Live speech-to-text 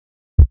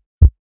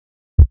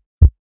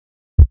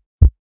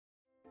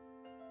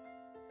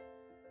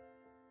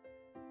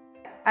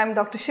I am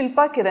Dr.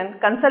 Shilpa Kiran,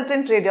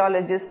 Consultant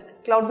Radiologist,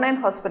 Cloudnine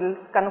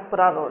Hospitals,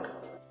 Kanakapura Road.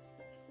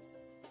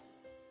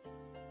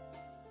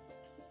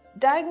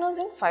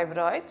 Diagnosing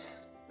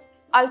fibroids.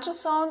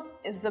 Ultrasound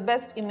is the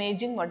best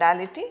imaging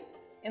modality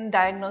in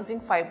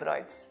diagnosing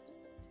fibroids,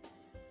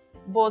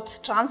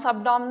 both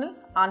transabdominal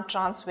and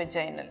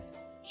transvaginal.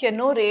 Here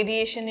no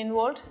radiation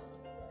involved,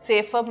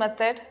 safer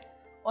method,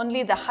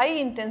 only the high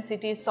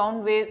intensity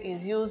sound wave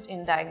is used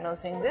in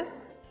diagnosing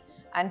this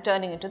and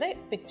turning into the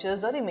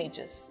pictures or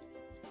images.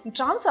 In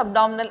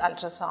transabdominal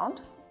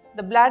ultrasound,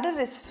 the bladder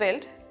is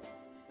filled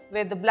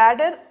where the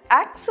bladder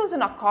acts as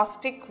an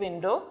acoustic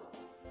window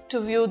to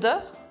view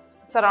the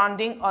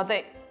surrounding or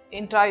the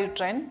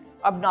intrauterine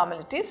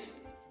abnormalities.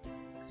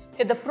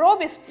 Here the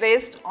probe is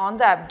placed on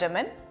the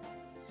abdomen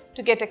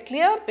to get a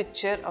clear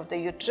picture of the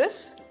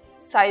uterus,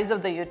 size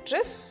of the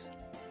uterus,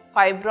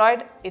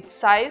 fibroid, its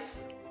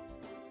size,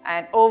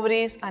 and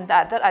ovaries and the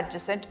other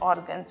adjacent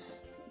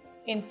organs.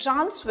 In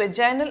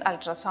transvaginal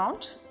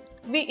ultrasound,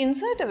 we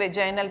insert a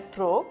vaginal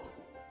probe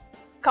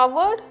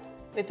covered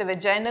with a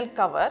vaginal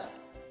cover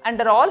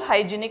under all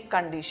hygienic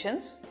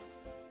conditions.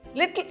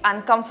 Little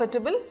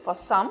uncomfortable for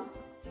some,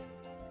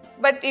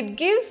 but it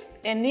gives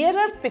a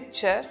nearer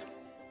picture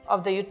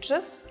of the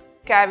uterus,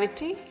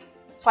 cavity,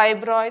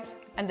 fibroids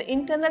and the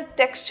internal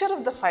texture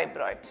of the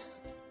fibroids.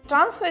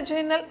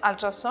 Transvaginal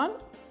ultrasound,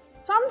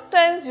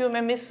 sometimes you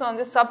may miss on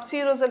the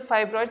subserosal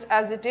fibroids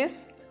as it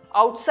is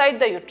outside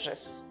the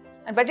uterus,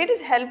 but it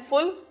is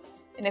helpful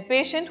in a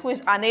patient who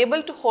is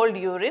unable to hold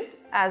urine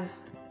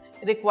as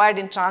required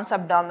in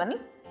transabdominal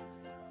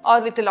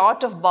or with a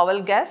lot of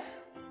bowel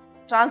gas.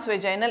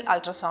 Transvaginal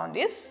ultrasound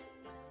is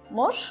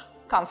more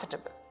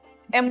comfortable.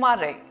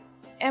 MRI.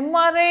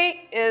 MRI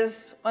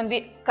is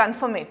only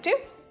confirmative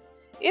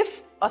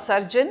if a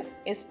surgeon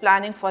is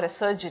planning for a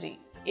surgery.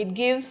 It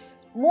gives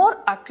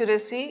more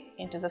accuracy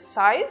into the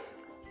size,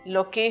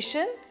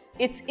 location,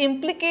 its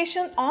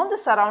implication on the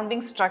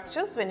surrounding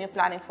structures when you're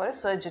planning for a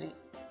surgery.